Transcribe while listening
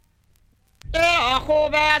kó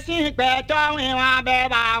bẹ́ sí pẹ̀tọ́ wíwọ́n bẹ́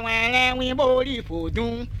bá wọn lẹ́wìn borí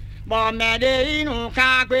fòdún bọ̀mẹ̀dé inú ká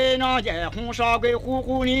gbé náà jẹ̀kún sọ́gbé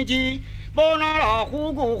kúkú ní jí bóná lọ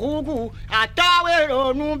kúkú àtọ́wé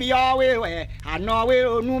ronú bí ọwé wẹ̀ ànáwé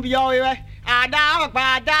ronú bí ọwé wẹ̀ àdá ọ̀pá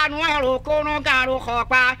dánú ẹ̀rọ kóná kàró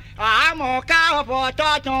kọ̀pá àmọ́ ká ọ̀pọ̀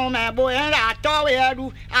tọ́tún mẹ́bó ẹ̀ àtọ́wé ẹ̀dú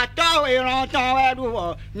àtọ́wé rántán ẹ̀dú wọ̀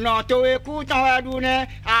nà tó ekú tán ẹ̀dú ní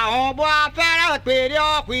àwọn bó afẹ́rẹ́ péré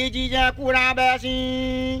ọ̀pọ̀ ìjíjẹ kúra bẹ́ sí.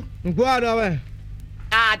 Ngbọ́ àdọ̀ wẹ̀.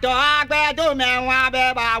 Àtọ̀ agbẹ́ tó mẹ́wọ́n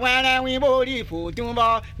abẹ́ bá wẹ́rẹ́wìn borí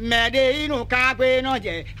fòtúnbọ̀ mẹ́dé inú ká gbé náà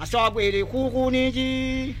jẹ́ àsọgbèrè kúkú ní jí.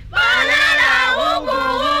 Bọ́lá la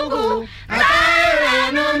wúkú àtọ́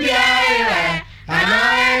ìrònú bí ẹ̀rẹ̀ àná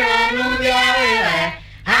ìrònú bí ẹ̀rẹ̀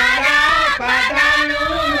àdá pàdánù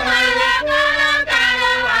ọ̀rẹ́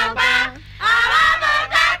kọ́lọ́kàlọ́ wà pa. Àwọn ọmọ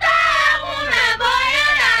kátó ẹ̀kún rẹ̀ bóyá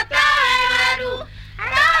àtọ́ ẹ̀rẹ́dù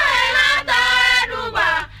àtọ́ ìlàtọ̀ ẹ̀dù bọ̀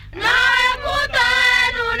náà ẹ̀kú tọ́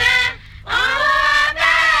ẹ̀dù nẹ́. Ọwọ́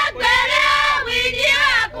abẹ́ gbèrè òwìdí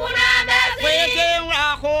ẹ̀kúnra bẹ́ sí. Pété ń ra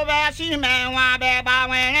kó bẹ́ sí mẹ́wọ́n abẹ́ bá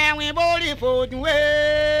wẹ́rẹ́wìn borí fòtún wé.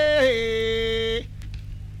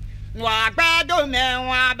 Wà gbẹ́dọ̀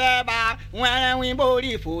mẹ́wọ́n abẹ́ bá wẹ́rẹ́wìn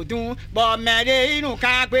borí fòtún bọ̀mẹ̀dé inú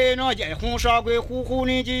ká gbé náà jẹ̀kún sọ́gbé kúkú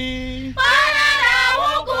ní jí. Bọ́lá la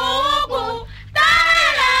wúkú táwọn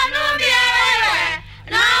ìrònú bí ẹ̀rẹ̀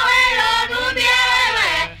náwó ìrònú bí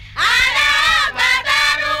ẹ̀rẹ̀ àdá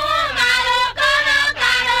pàdánù màlúù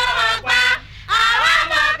kọ́lọ́kàlọ́ ọ̀pá. Àwọn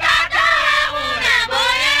ọmọ kátó ẹ̀hún rẹ̀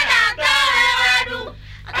bóyá àtọ́ ẹ̀wẹ̀dù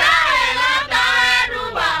àtọ́ ìlọ́tọ̀ ẹ̀dù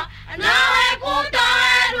bọ̀ náwó ikú tọ́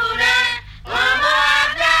ẹ̀dù rẹ̀. Ọmọ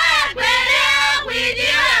abẹ́ gbèrè òwìdí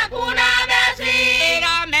ẹ̀kúnra bẹ́ sí.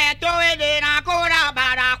 Ìrọ̀mẹ́ tó èdè náà kó ra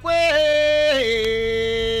bàrà pé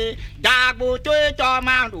dàgbò tó ètò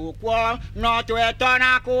máa lò pọ̀ nà tó ẹ̀tọ́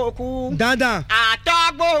náà kó kú. Dandan.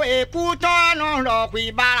 Àtọ́gbò èkú tọ́nù rọ̀ pé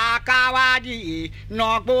bára káwádìí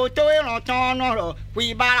nàgbò tó ìrántán náà rọ̀ pé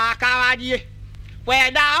bára káwádìí.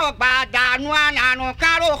 Pẹ̀dá ọ̀pá dànù ànànù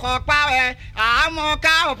kárò kọ̀pá rẹ̀ àmọ́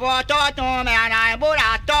kárò fọ́ tọ́tún mẹ́rin àìbóra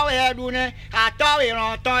àtọ́wé ẹ̀dù ní àtọ́wé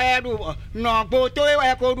ìrántán ẹ̀dù bọ̀ nàgbò tó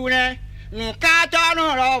ìwẹ̀ kó dùn ní. Nǹkan tọ́nù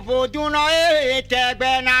rọ̀ fojú náà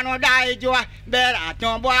tẹ̀gbẹ́ nánú dá ijó wa bẹ́ẹ̀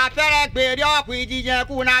àtúnbọ̀ afẹ́rẹ́ gbèrè ọ̀pọ̀ ìjíjẹ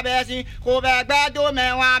kú náà bẹ́ẹ̀ sí kó bẹ́ẹ̀ gbẹ́ tó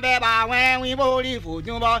mẹ́wọ́n abẹ́ bá wẹ́rẹ́wìn borí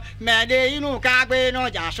fojú bọ̀ mẹ́ẹ̀dé inú ká gbé náà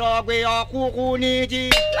jà sọ gbé ọkúkú ní jí.